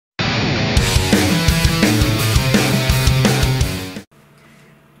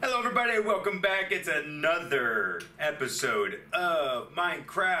everybody, welcome back. It's another episode of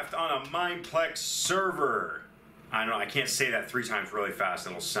Minecraft on a Mineplex server. I know I can't say that 3 times really fast.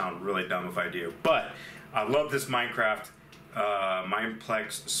 It'll sound really dumb if I do. But I love this Minecraft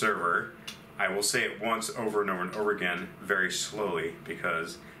Mineplex server. I will say it once over and over and over again, very slowly,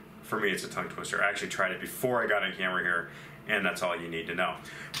 because for me it's a tongue twister. I actually tried it before I got on camera here, and that's all you need to know.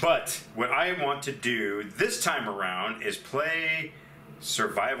 But what I want to do this time around is play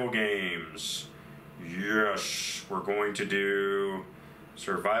survival games. Yes, we're going to do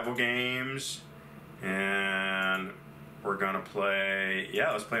survival games, and we're gonna play,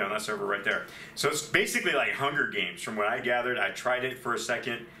 yeah, let's play on that server right there. So it's basically like Hunger Games from what I gathered. I tried it for a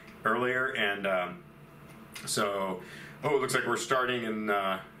second earlier, and so, oh, it looks like we're starting in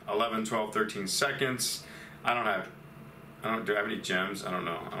 11, 12, 13 seconds. Do I have any gems? I don't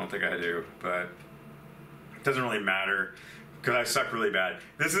know. I don't think I do, but it doesn't really matter because I suck really bad.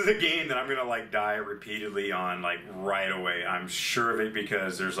 This is a game that I'm gonna like die repeatedly on like right away. I'm sure of it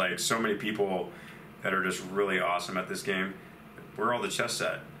because there's like so many people that are just really awesome at this game. Where are all the chests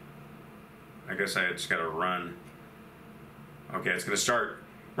at? I guess I just gotta run. Okay, it's gonna start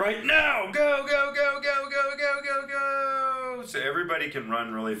right now. Go, go, go, go, go, go, go, go. So everybody can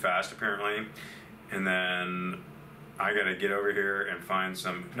run really fast apparently. And then I gotta get over here and find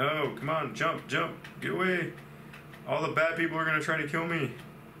some, no, come on, jump, jump, get away. All the bad people are gonna try to kill me.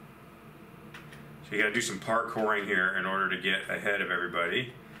 So you gotta do some parkouring here in order to get ahead of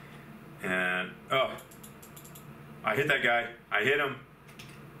everybody. And, oh, I hit that guy, I hit him.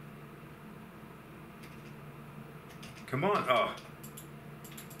 Come on, oh.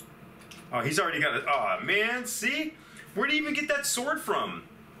 Oh, he's already got it, oh man, see? Where did he even get that sword from?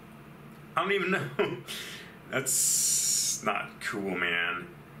 I don't even know. That's not cool, man.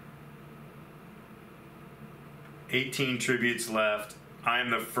 18 tributes left. I'm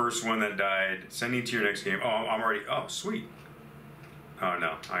the first one that died. Sending to your next game. Oh, I'm already, oh, sweet. Oh,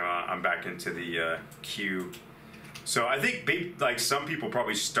 no, I'm back into the queue. So I think, like, some people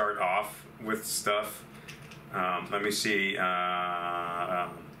probably start off with stuff. Let me see.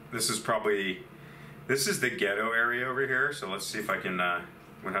 This is the ghetto area over here. So let's see if I can,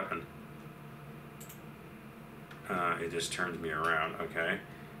 what happened? It just turned me around, okay.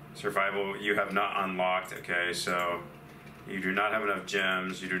 Survival, you have not unlocked, okay, so you do not have enough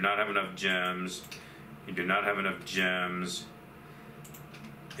gems, you do not have enough gems, you do not have enough gems.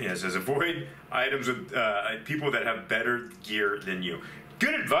 Yeah, it says avoid items with people that have better gear than you.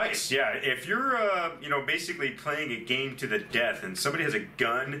 Good advice, yeah. If you're, you know, basically playing a game to the death and somebody has a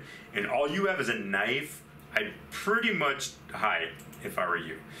gun and all you have is a knife, I'd pretty much hide if I were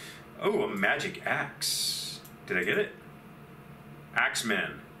you. Oh, a magic axe. Did I get it?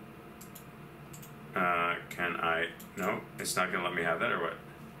 Axeman. Can I? No, it's not gonna let me have that, or what?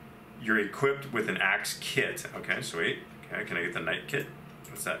 You're equipped with an axe kit. Okay, sweet. Okay, can I get the night kit?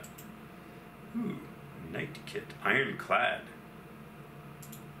 What's that? Ooh, night kit. Ironclad.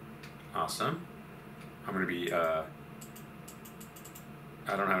 Awesome. I'm gonna be, I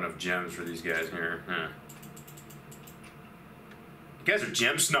don't have enough gems for these guys here. Huh. You guys are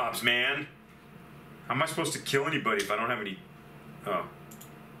gem snobs, man. How am I supposed to kill anybody if I don't have any? Oh.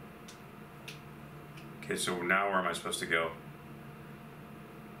 Okay, so now where am I supposed to go?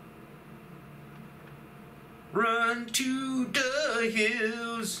 Run to the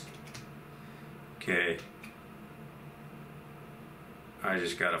hills. Okay. I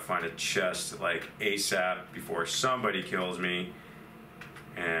just gotta find a chest like ASAP before somebody kills me.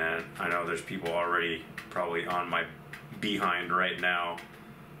 And I know there's people already probably on my behind right now.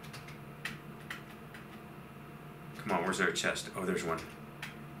 Come on, where's there a chest? Oh, there's one.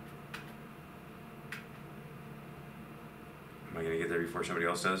 Am I gonna get there before somebody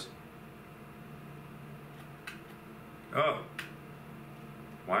else does? Oh.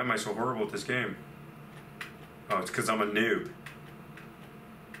 Why am I so horrible at this game? Oh, it's because I'm a noob.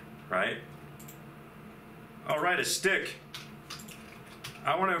 Right? All right, a stick.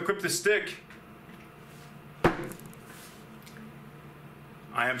 I want to equip the stick.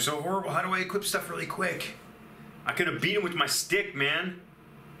 I am so horrible. How do I equip stuff really quick? I could have beat him with my stick, man.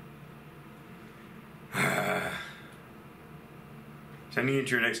 Sending you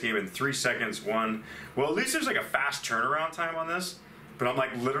to your next game in 3 seconds, 1. Well, at least there's like a fast turnaround time on this. But I'm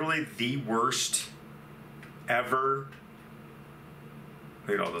like literally the worst ever.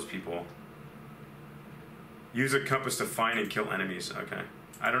 Look at all those people. Use a compass to find and kill enemies. Okay.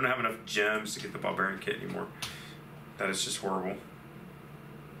 I don't have enough gems to get the barbarian kit anymore. That is just horrible.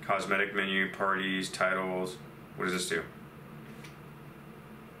 Cosmetic menu, parties, titles. What does this do?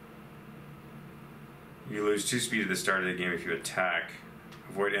 You lose 2 speed at the start of the game if you attack.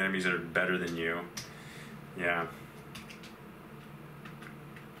 Avoid enemies that are better than you. Yeah.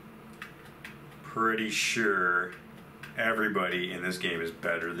 Pretty sure everybody in this game is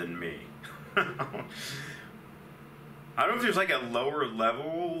better than me. I don't know if there's like a lower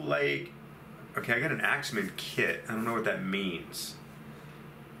level, like... Okay, I got an Axeman kit. I don't know what that means.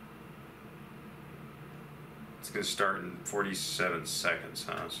 It's gonna start in 47 seconds,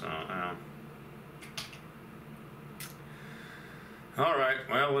 huh? So, Alright,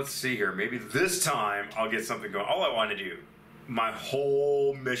 well, let's see here. Maybe this time I'll get something going. All I want to do, my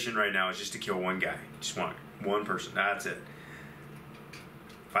whole mission right now is just to kill one guy. Just one person. That's it.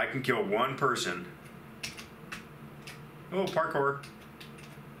 If I can kill one person... Oh, parkour.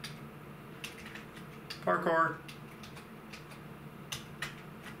 Parkour.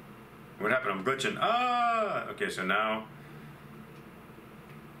 What happened? I'm glitching. Ah! Okay, so now...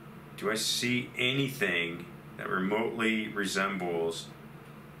 Do I see anything that remotely resembles...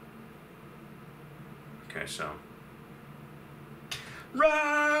 Okay, so...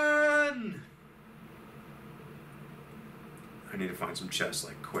 Run! I need to find some chests,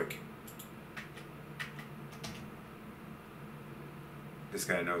 like, quick. This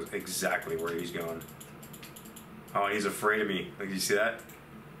guy knows exactly where he's going. Oh, he's afraid of me. Like, you see that?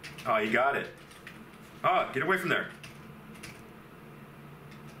 Oh, he got it. Oh, get away from there.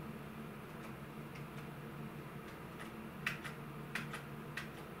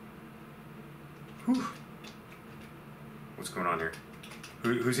 Whew. What's going on here?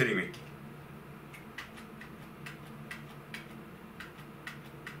 Who's hitting me?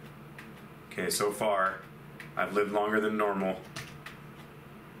 Okay, so far, I've lived longer than normal.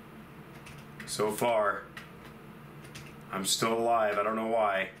 So far, I'm still alive. I don't know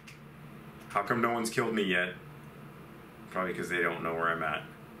why. How come no one's killed me yet? Probably because they don't know where I'm at.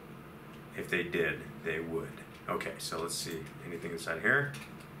 If they did, they would. Okay, so let's see. Anything inside here?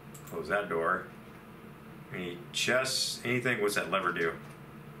 Close that door. Any chests? Anything? What's that lever do?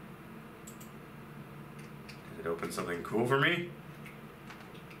 Did it open something cool for me?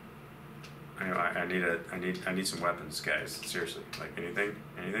 I need some weapons, guys. Seriously, like anything?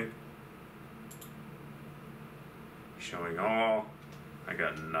 Anything? Showing all. I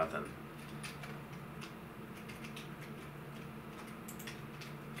got nothing.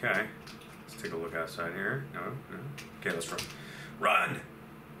 Okay, let's take a look outside here. No. Okay, let's run. Run!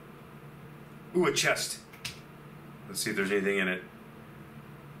 Ooh, a chest. Let's see if there's anything in it.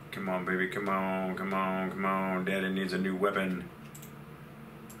 Come on, baby, come on, come on, come on. Daddy needs a new weapon.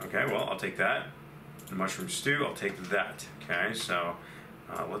 Okay, well, I'll take that. The mushroom stew, I'll take that. Okay, so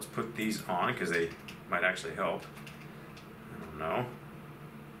let's put these on because they might actually help. I don't know.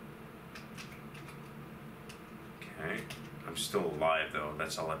 Okay, I'm still alive though.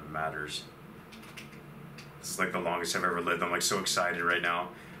 That's all that matters. This is like the longest I've ever lived. I'm like so excited right now.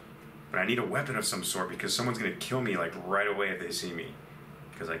 But I need a weapon of some sort because someone's gonna kill me like right away if they see me.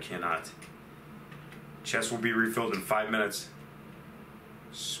 Because I cannot. Chest will be refilled in 5 minutes.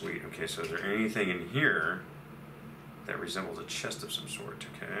 Sweet. Okay, so is there anything in here that resembles a chest of some sort?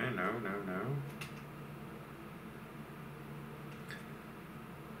 Okay, no.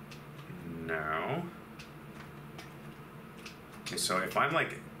 No. Okay, so if I'm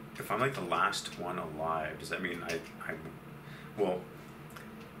like the last one alive, does that mean well,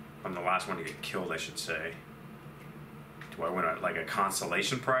 I'm the last one to get killed, I should say. Do I win like a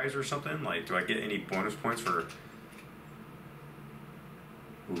consolation prize or something? Like, do I get any bonus points for...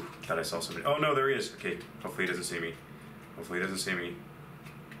 Ooh, thought I saw somebody. Oh no, there he is. Okay, hopefully he doesn't see me. Hopefully he doesn't see me.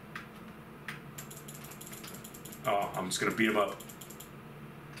 Oh, I'm just gonna beat him up.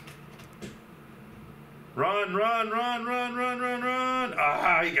 Run!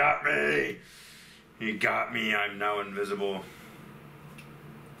 Ah, he got me! He got me, I'm now invisible.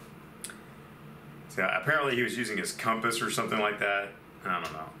 So apparently he was using his compass or something like that. I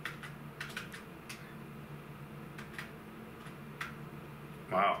don't know.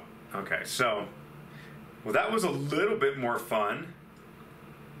 Wow. Okay, so, well, that was a little bit more fun.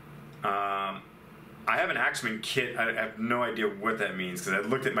 I have an Axeman kit. I have no idea what that means because I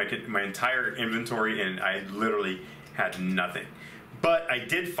looked at my entire inventory and I literally had nothing. But I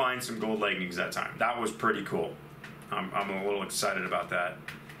did find some gold leggings that time. That was pretty cool. I'm a little excited about that.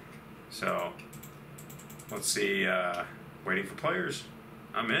 So, let's see. Waiting for players.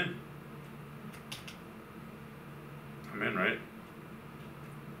 I'm in. I'm in, right?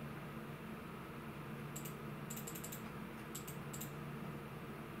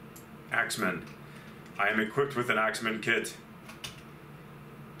 Axeman. I am equipped with an Axeman kit.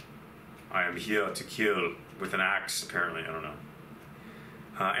 I am here to kill with an axe, apparently. I don't know.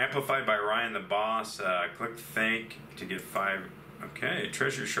 Amplified by Ryan the Boss. Click thank to get 5 Okay,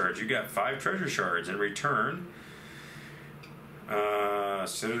 treasure shards. You got 5 treasure shards in return.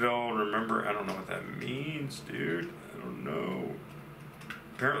 Citadel, remember, I don't know what that means, dude. I don't know.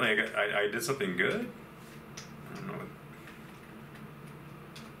 Apparently I did something good. I don't know.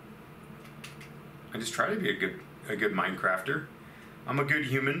 I just try to be a good Minecrafter. I'm a good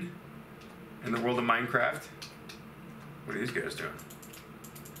human in the world of Minecraft. What are these guys doing?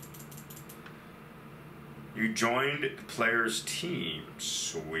 You joined the player's team.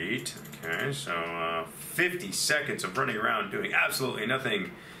 Sweet. Okay, so 50 seconds of running around doing absolutely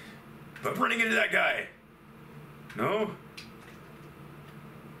nothing but running into that guy. No?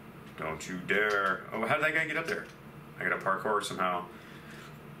 Don't you dare. Oh, how did that guy get up there? I gotta parkour somehow.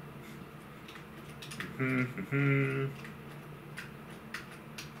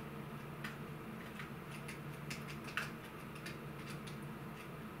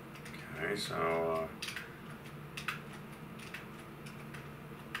 Okay, so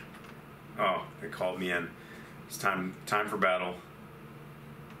oh, they called me in. It's time for battle.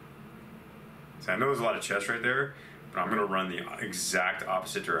 So I know there's a lot of chests right there, but I'm gonna run the exact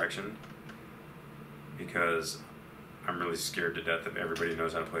opposite direction because I'm really scared to death that everybody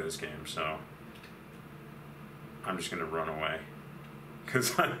knows how to play this game. So I'm just gonna run away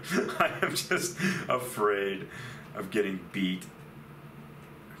because I am just afraid of getting beat.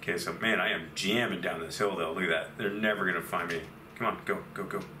 Okay, so man, I am jamming down this hill though. Look at that. They're never gonna find me. Come on, go, go,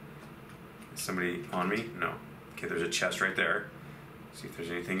 go. Is somebody on me? No. Okay, there's a chest right there. See if there's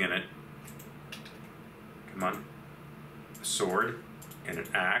anything in it. Come on. A sword and an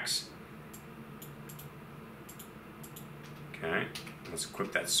axe. Okay, let's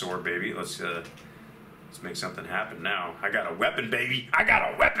equip that sword, baby. Let's make something happen now. I got a weapon, baby. I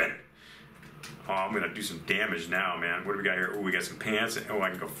got a weapon. Oh, I'm gonna do some damage now, man. What do we got here? Oh, we got some pants. Oh, I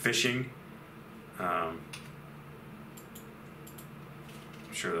can go fishing. I'm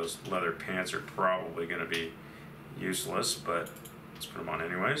sure those leather pants are probably gonna be useless, but let's put them on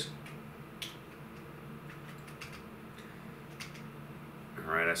anyways.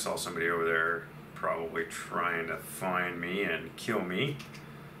 All right, I saw somebody over there probably trying to find me and kill me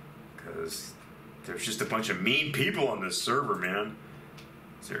because there's just a bunch of mean people on this server, man.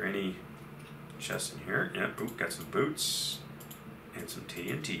 Is there any chests in here? Yeah, ooh, got some boots and some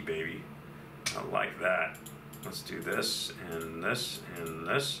TNT, baby. I like that. Let's do this and this and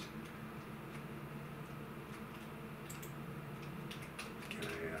this. Can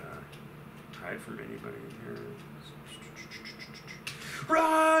I hide from anybody in here?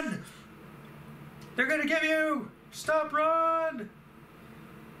 Run! They're gonna get you! Stop, run!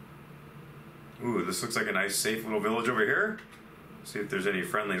 Ooh, this looks like a nice, safe little village over here. See if there's any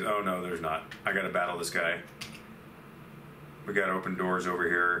friendlies. Oh, no, there's not. I gotta battle this guy. We got open doors over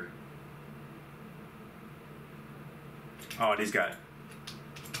here. Oh, and he's got...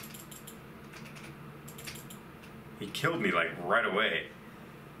 He killed me, like, right away.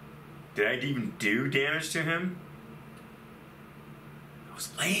 Did I even do damage to him? That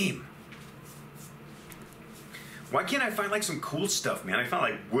was lame. Why can't I find like some cool stuff, man? I found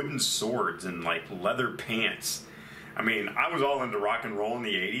like wooden swords and like leather pants. I mean, I was all into rock and roll in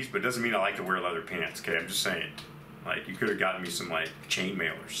the 80s, but it doesn't mean I like to wear leather pants, okay? I'm just saying. Like, you could have gotten me some like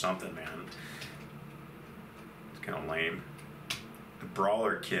chainmail or something, man. It's kind of lame. The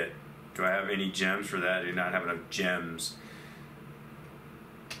brawler kit. Do I have any gems for that? I do not have enough gems.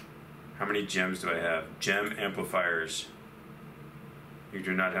 How many gems do I have? Gem amplifiers. You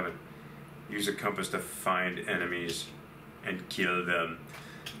do not have a... Use a compass to find enemies and kill them.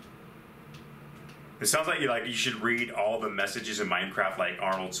 It sounds like you should read all the messages in Minecraft like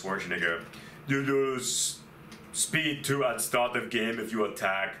Arnold Schwarzenegger. You lose speed 2 at start of game if you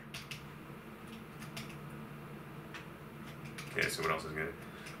attack. Okay, so what else is good?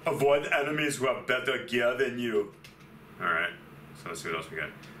 Avoid enemies who have better gear than you. Alright, so let's see what else we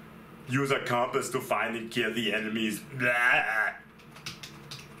got. Use a compass to find and kill the enemies. Blah.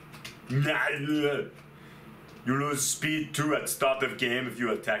 You lose speed 2 at start of game if you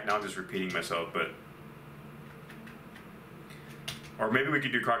attack. Now I'm just repeating myself, but... Or maybe we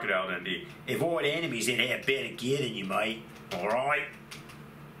could do Crocodile Dundee. Avoid enemies that have better gear than you, mate. Alright?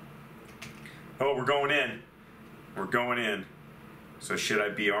 Oh, we're going in. We're going in. So should I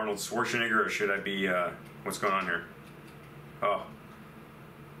be Arnold Schwarzenegger or should I be, what's going on here? Oh.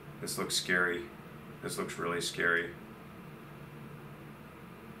 This looks scary. This looks really scary.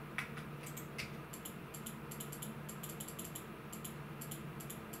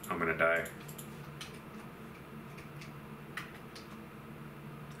 I'm gonna die.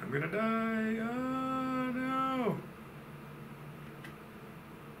 I'm gonna die. Oh no.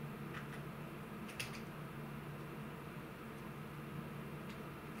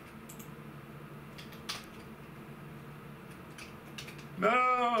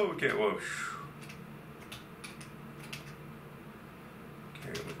 No! Okay, whoa.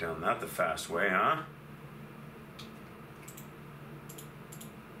 Okay, went down that the fast way, huh?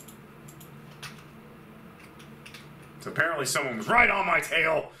 So apparently someone was right on my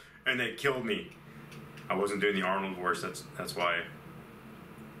tail, and they killed me. I wasn't doing the Arnold voice, that's why.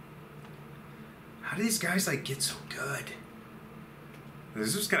 How do these guys, like, get so good?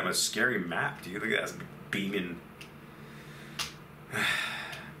 This is kind of a scary map, dude. Look at that beaming.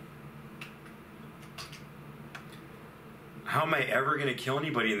 How am I ever gonna kill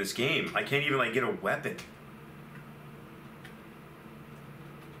anybody in this game? I can't even, like, get a weapon.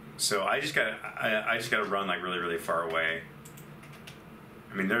 So I just gotta run, like, really, really far away.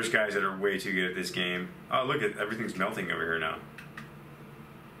 I mean, there's guys that are way too good at this game. Oh, look at everything's melting over here now.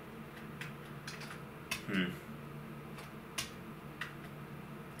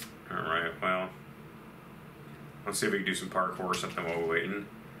 Alright, well. Let's see if we can do some parkour or something while we're waiting.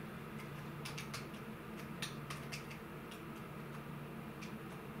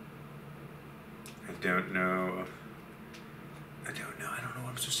 I don't know what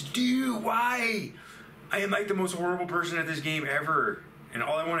I'm supposed to do. Why? I am like the most horrible person at this game ever. And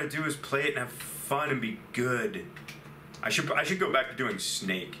all I want to do is play it and have fun and be good. I should go back to doing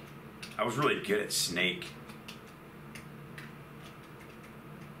Snake. I was really good at Snake.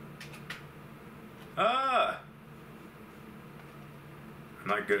 I'm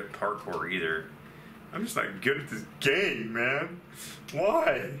not good at parkour either. I'm just not good at this game, man.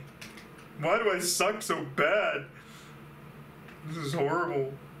 Why? Why do I suck so bad? This is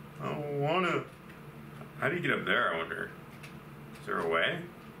horrible. I don't wanna. How do you get up there, I wonder? Is there a way?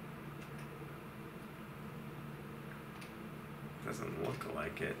 Doesn't look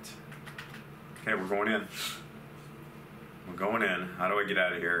like it. Okay, we're going in. We're going in. How do I get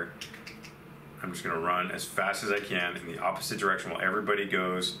out of here? I'm just gonna run as fast as I can in the opposite direction while everybody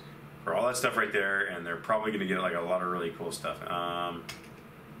goes for all that stuff right there, and they're probably gonna get like a lot of really cool stuff.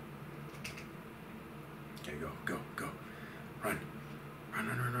 Okay, go. Run.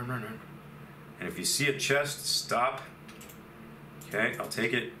 And if you see a chest, stop. Okay, I'll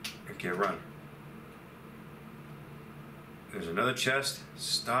take it. Okay, run. There's another chest.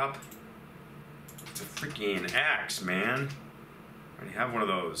 Stop. It's a freaking axe, man. I already have one of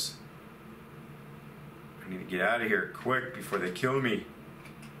those. I need to get out of here quick before they kill me.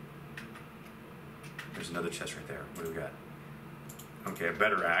 There's another chest right there. What do we got? Okay, a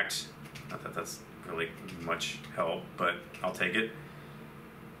better axe. Not that that's really much help, but I'll take it.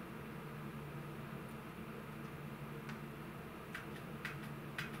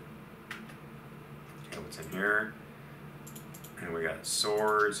 Okay, what's in here? And we got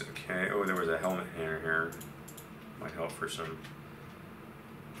swords. Okay, oh, there was a helmet in here. Might help for some.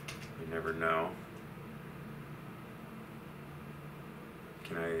 You never know.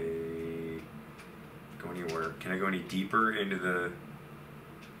 Can I go anywhere? Can I go any deeper into the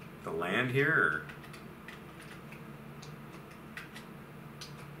land here? Or?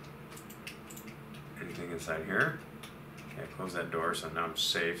 Anything inside here? Okay, close that door so now I'm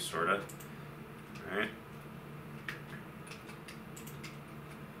safe, sorta. Alright.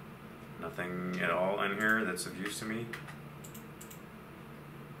 Nothing at all in here that's of use to me.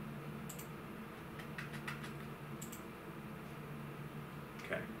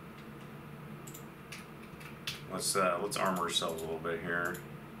 Okay. Let's arm ourselves a little bit here.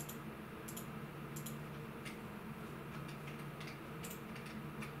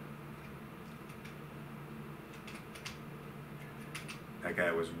 That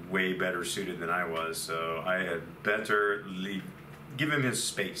guy was way better suited than I was, so I had better give him his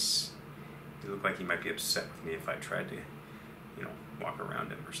space. He looked like he might be upset with me if I tried to, you know, walk around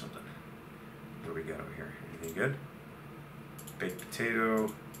him or something. What do we got over here? Anything good? Baked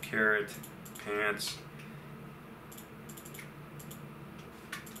potato, carrot, pants.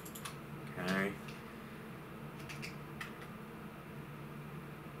 Okay.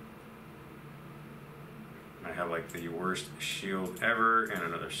 I have like the worst shield ever and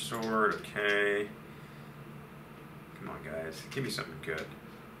another sword. Okay. Come on, guys. Give me something good.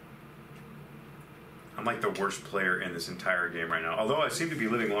 I'm like the worst player in this entire game right now. Although I seem to be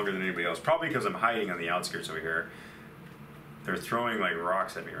living longer than anybody else. Probably because I'm hiding on the outskirts over here. They're throwing like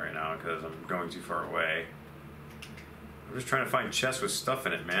rocks at me right now because I'm going too far away. I'm just trying to find chests with stuff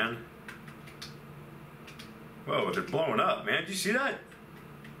in it, man. Whoa, they're blowing up, man. Did you see that?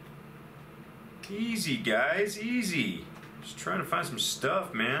 Easy, guys. Easy. Just trying to find some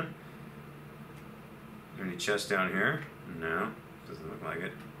stuff, man. Is there any chests down here? No. Doesn't look like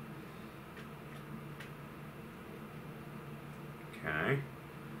it. Okay.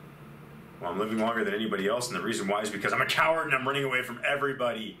 Well, I'm living longer than anybody else, and the reason why is because I'm a coward and I'm running away from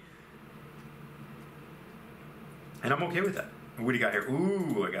everybody. And I'm okay with that. What do you got here?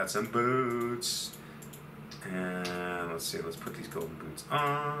 Ooh, I got some boots. And let's see, let's put these golden boots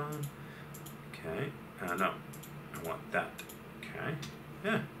on. Okay. No, I want that. Okay.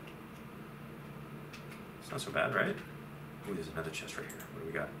 Yeah. It's not so bad, right? Ooh, there's another chest right here. What do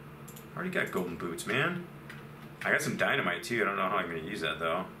we got? I already got golden boots, man. I got some dynamite too. I don't know how I'm going to use that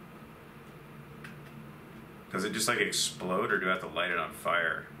though. Does it just like explode or do I have to light it on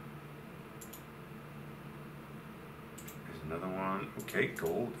fire? There's another one. Okay,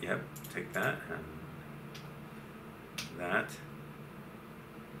 gold. Yep, take that. And that.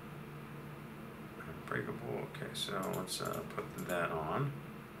 Unbreakable. Okay, so let's put that on.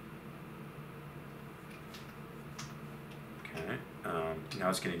 Okay. Now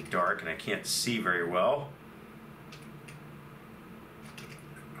it's getting dark and I can't see very well.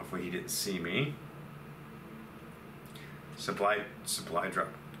 Hopefully he didn't see me. Supply drop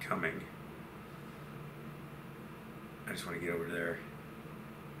coming. I just want to get over there.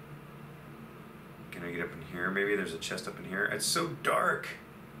 Can I get up in here? Maybe there's a chest up in here. It's so dark.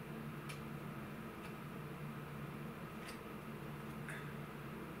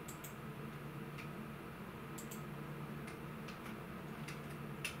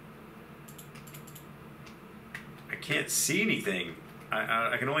 I can't see anything.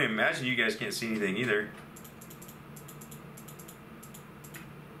 I can only imagine you guys can't see anything either.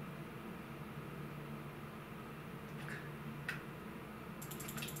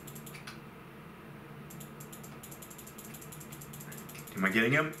 Am I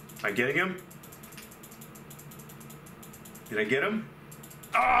getting him? Am I getting him? Did I get him?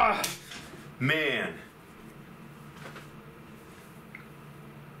 Ah! Man.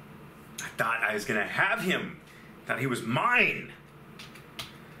 I thought I was gonna have him. I thought he was mine.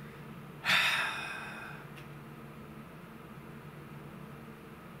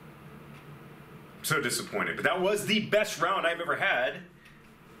 So disappointed, but that was the best round I've ever had.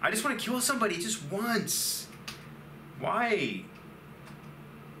 I just want to kill somebody just once. Why?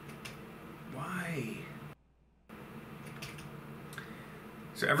 Why?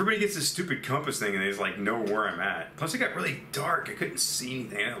 So everybody gets this stupid compass thing and they just like know where I'm at. Plus it got really dark. I couldn't see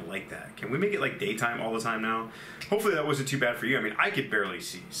anything. I don't like that. Can we make it like daytime all the time now? Hopefully that wasn't too bad for you. I mean, I could barely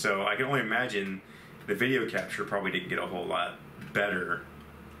see. So I can only imagine the video capture probably didn't get a whole lot better.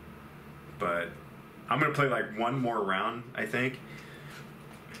 But I'm going to play like one more round, I think.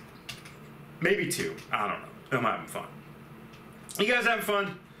 Maybe two. I don't know. I'm having fun. You guys having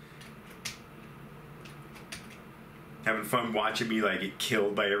fun? Having fun watching me like get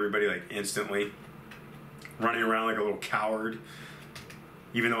killed by everybody like instantly? Running around like a little coward.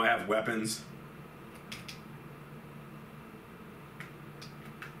 Even though I have weapons.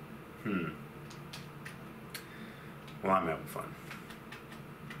 Well, I'm having fun.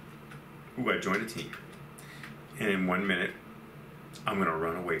 Ooh, I joined a team. And in 1 minute, I'm gonna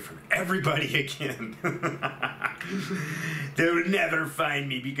run away from everybody again. They'll never find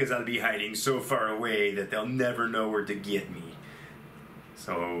me because I'll be hiding so far away that they'll never know where to get me.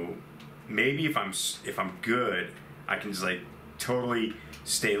 So maybe if I'm good, I can just like totally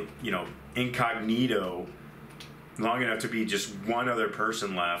stay, you know, incognito long enough to be just one other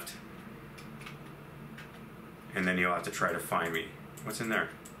person left. And then you'll have to try to find me. What's in there?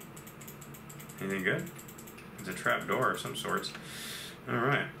 Anything good? It's a trap door of some sorts.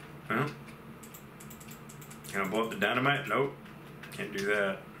 Alright. Well. Can I blow up the dynamite? Nope. Can't do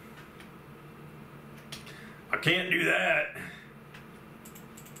that. I can't do that.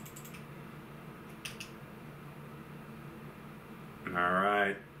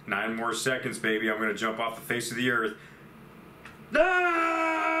 Alright. 9 more seconds, baby. I'm going to jump off the face of the earth. No!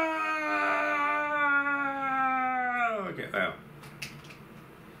 Okay. Oh.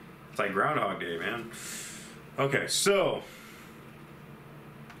 It's like Groundhog Day, man. Okay, so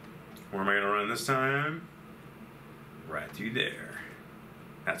where am I going to run this time? Right through there.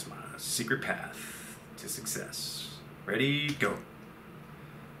 That's my secret path to success. Ready? Go.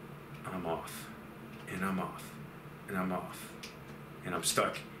 I'm off. And I'm off. And I'm off. And I'm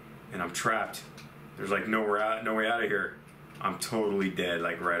stuck. And I'm trapped. There's like no way out of here. I'm totally dead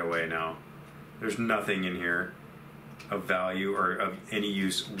like right away now. There's nothing in here of value or of any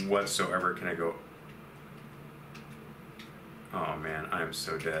use whatsoever. Can I go? Oh man, I am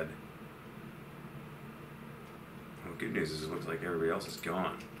so dead. Well, good news is it looks like everybody else is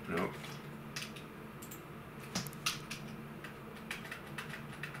gone. Nope.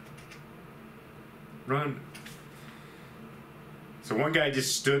 Run. So one guy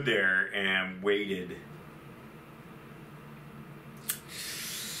just stood there and waited.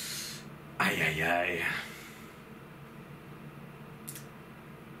 Ay, ay, ay.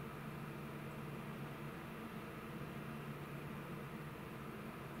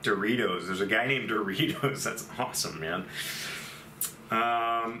 Doritos. There's a guy named Doritos. That's awesome, man.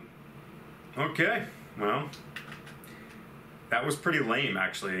 Okay. Well, that was pretty lame,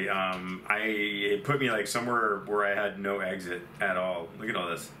 actually. It put me like somewhere where I had no exit at all. Look at all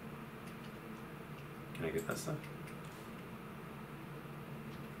this. Can I get that stuff?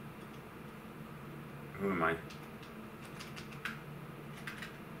 Who am I?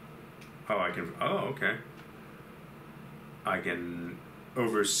 Oh, I can. Oh, okay. I can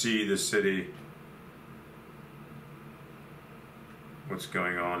oversee the city. What's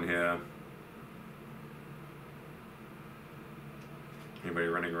going on here? Anybody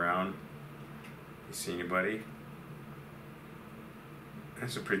running around? You see anybody?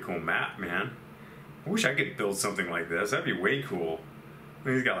 That's a pretty cool map, man. I wish I could build something like this. That'd be way cool. I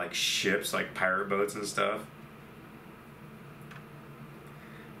mean, he's got like ships, like pirate boats and stuff.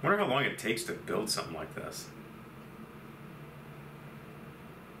 I wonder how long it takes to build something like this.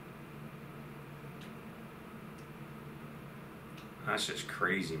 That's just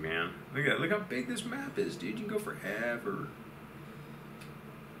crazy, man. Look how big this map is, dude. You can go forever.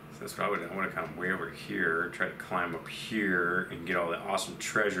 So that's what I want to come way over here, try to climb up here and get all the awesome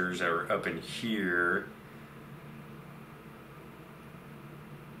treasures that are up in here.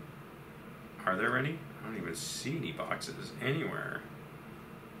 Are there any? I don't even see any boxes anywhere.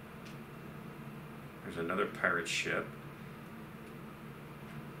 There's another pirate ship.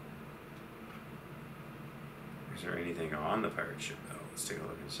 Is there anything on the pirate ship though? Let's take a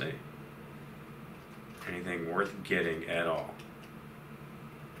look and see. Anything worth getting at all?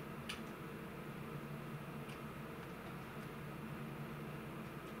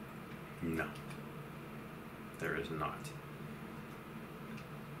 No. There is not.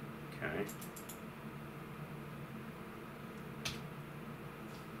 Okay.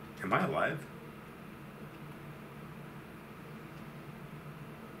 Am I alive?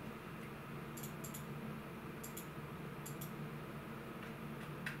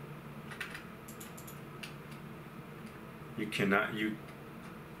 You cannot use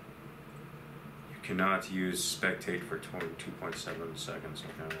spectate for 22.7 seconds.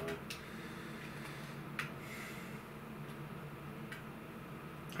 Okay, well.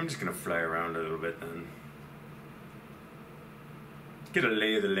 I'm just gonna fly around a little bit then. Get a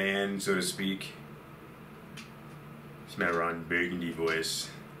lay of the land, so to speak. It's my Ron Burgundy voice.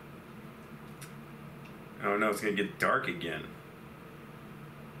 Oh no, it's gonna get dark again.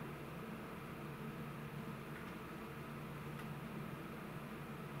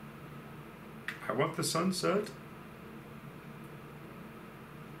 I want the sunset.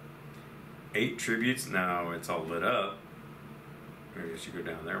 8 tributes. Now it's all lit up. Maybe I should go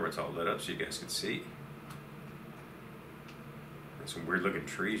down there where it's all lit up so you guys can see. There's some weird looking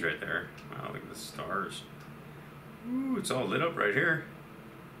trees right there. Wow, look at the stars. Ooh, it's all lit up right here.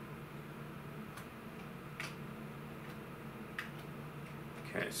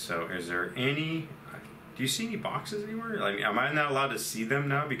 Okay, so is there any... Do you see any boxes anywhere? Like, am I not allowed to see them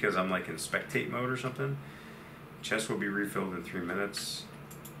now because I'm like in spectate mode or something? Chest will be refilled in 3 minutes.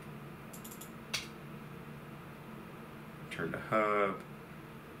 Turn to hub.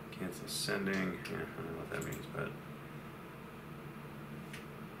 Cancel sending. Yeah, I don't know what that means, but...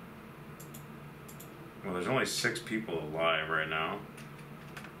 Well, there's only 6 people alive right now.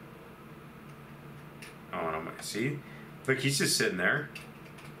 Oh, no, see? Look, he's just sitting there.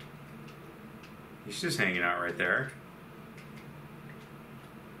 He's just hanging out right there.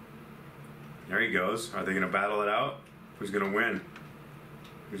 There he goes. Are they going to battle it out? Who's going to win?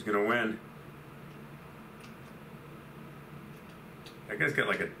 Who's going to win? That guy's got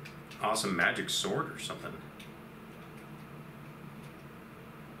like an awesome magic sword or something.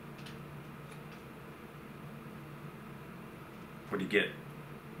 What do you get?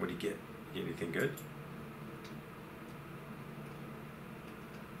 What do you get? You get anything good?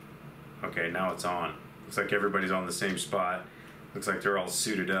 Okay, now it's on. Looks like everybody's on the same spot. Looks like they're all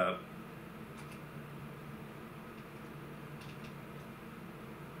suited up.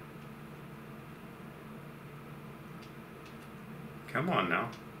 Come on now.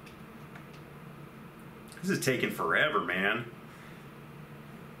 This is taking forever, man.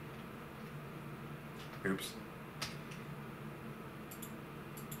 Oops.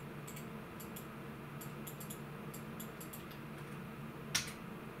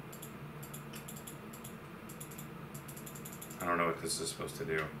 I don't know what this is supposed to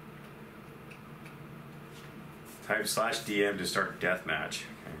do. Type /DM to start deathmatch.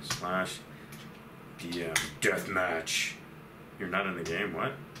 Okay, /DM deathmatch. You're not in the game,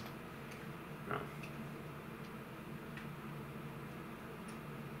 what?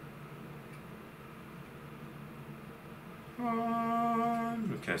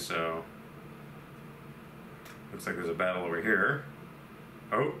 Okay, so looks like there's a battle over here.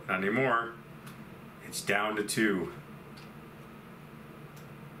 Oh, not anymore. It's down to 2.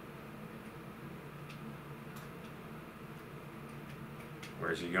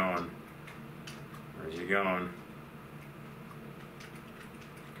 Where's he going? Where's he going?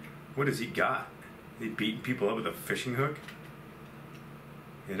 What has he got? Is he beating people up with a fishing hook?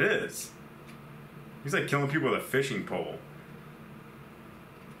 It is. He's like killing people with a fishing pole.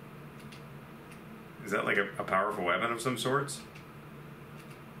 Is that like a powerful weapon of some sorts?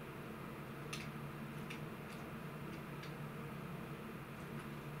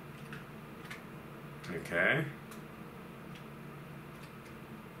 Okay.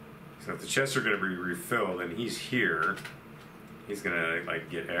 So if the chests are going to be refilled and he's here, he's going to like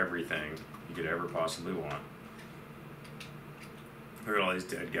get everything you could ever possibly want. Look at all these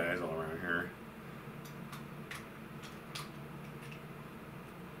dead guys all around here.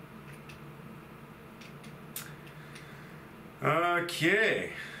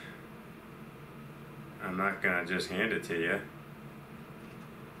 Okay. I'm not going to just hand it to you.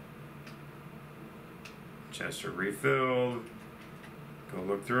 Chests are refilled. Go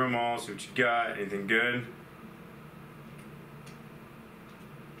look through them all, see what you got. Anything good?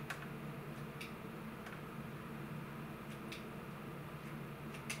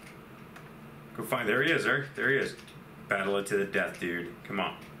 Go find. There he is. There he is. Battle it to the death, dude. Come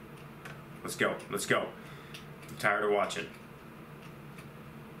on. Let's go. Let's go. I'm tired of watching.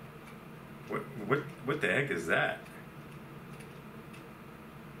 What the heck is that?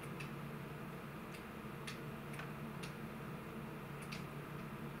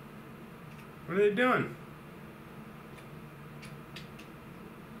 What are they doing?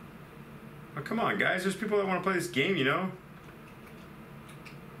 Oh, come on, guys. There's people that want to play this game, you know?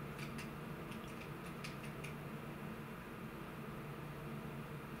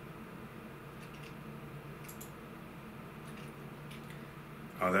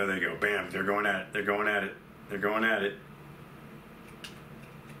 Oh, there they go. Bam. They're going at it. They're going at it. They're going at it.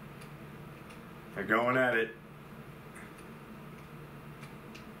 They're going at it.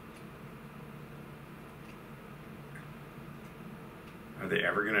 Are they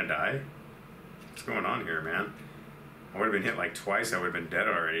ever gonna die? What's going on here, man? I would have been hit like twice, I would have been dead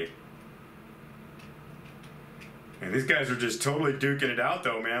already. And these guys are just totally duking it out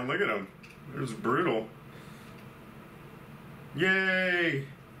though, man. Look at them. It was brutal. Yay!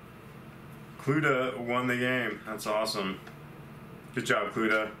 Cluda won the game. That's awesome. Good job,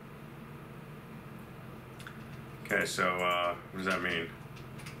 Cluda. Okay, so what does that mean?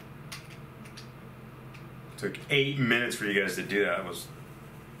 Took 8 minutes for you guys to do that. It was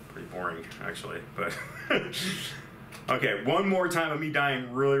pretty boring, actually. But okay, one more time of me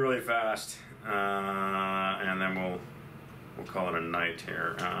dying really, really fast, and then we'll call it a night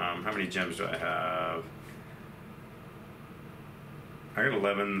here. How many gems do I have? I got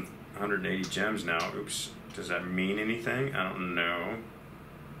 1,180 gems now. Oops. Does that mean anything? I don't know.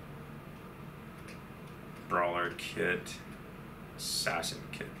 Brawler kit, assassin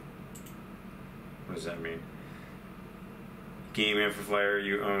kit. What does that mean? Game amplifier,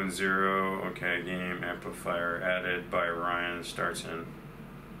 you own 0. Okay, game amplifier added by Ryan starts in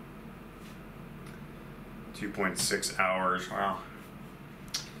 2.6 hours. Wow.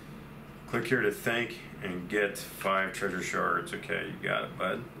 Click here to thank and get 5 treasure shards. Okay, you got it,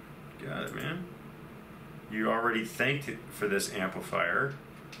 bud. Got it, man. You already thanked it for this amplifier.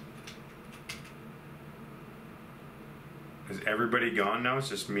 Is everybody gone now? It's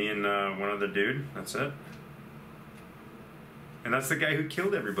just me and one other dude. That's it. And that's the guy who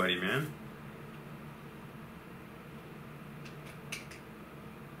killed everybody, man.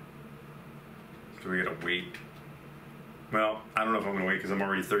 So we gotta wait. Well, I don't know if I'm gonna wait because I'm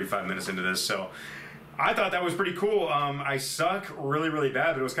already 35 minutes into this. So I thought that was pretty cool. I suck really, really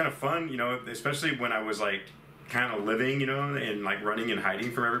bad, but it was kind of fun, you know, especially when I was like kind of living, you know, and like running and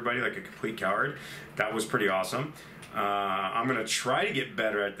hiding from everybody like a complete coward. That was pretty awesome. I'm gonna try to get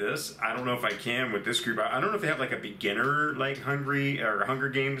better at this. I don't know if I can with this group. I don't know if they have like a beginner like Hunger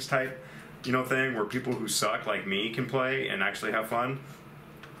Games type, you know, thing where people who suck like me can play and actually have fun,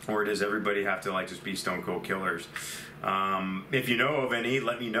 or does everybody have to like just be stone cold killers? If you know of any,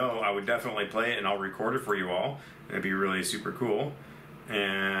 let me know. I would definitely play it and I'll record it for you all. It'd be really super cool.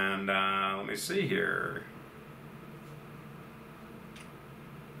 And let me see here.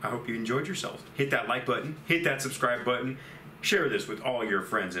 I hope you enjoyed yourself. Hit that like button, hit that subscribe button, share this with all your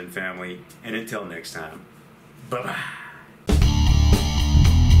friends and family, and until next time, bye-bye.